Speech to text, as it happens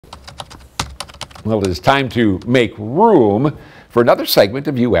Well, it is time to make room for another segment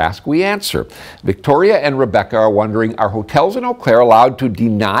of You Ask, We Answer. Victoria and Rebecca are wondering, are hotels in Eau Claire allowed to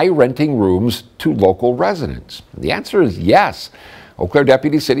deny renting rooms to local residents? The answer is yes. Eau Claire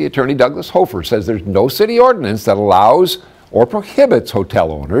Deputy City Attorney Douglas Hofer says there's no city ordinance that allows or prohibits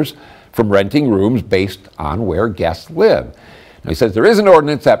hotel owners from renting rooms based on where guests live. Now, he says there is an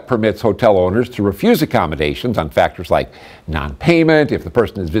ordinance that permits hotel owners to refuse accommodations on factors like non-payment, if the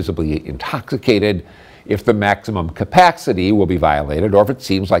person is visibly intoxicated, if the maximum capacity will be violated, or if it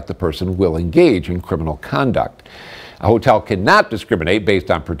seems like the person will engage in criminal conduct. A hotel cannot discriminate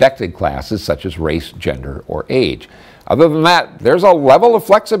based on protected classes such as race, gender, or age. Other than that, there's a level of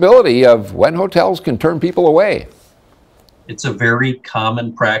flexibility of when hotels can turn people away. It's a very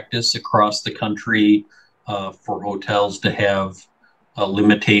common practice across the country for hotels to have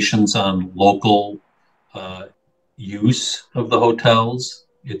limitations on local use of the hotels.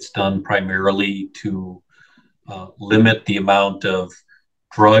 It's done primarily to limit the amount of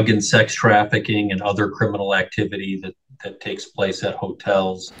drug and sex trafficking and other criminal activity that takes place at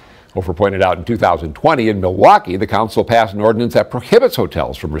hotels. Hofer pointed out in 2020 in Milwaukee, the council passed an ordinance that prohibits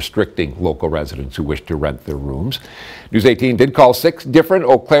hotels from restricting local residents who wish to rent their rooms. News 18 did call 6 different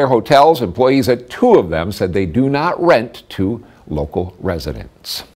Eau Claire hotels. Employees at 2 of them said they do not rent to local residents.